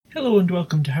Hello and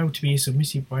welcome to How to Be a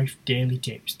Submissive Wife Daily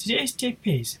Tips. Today's tip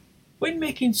is, when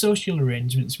making social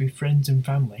arrangements with friends and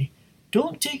family,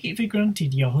 don't take it for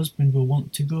granted your husband will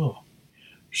want to go.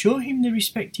 Show him the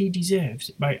respect he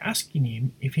deserves by asking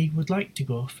him if he would like to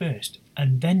go first,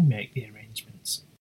 and then make the arrangements.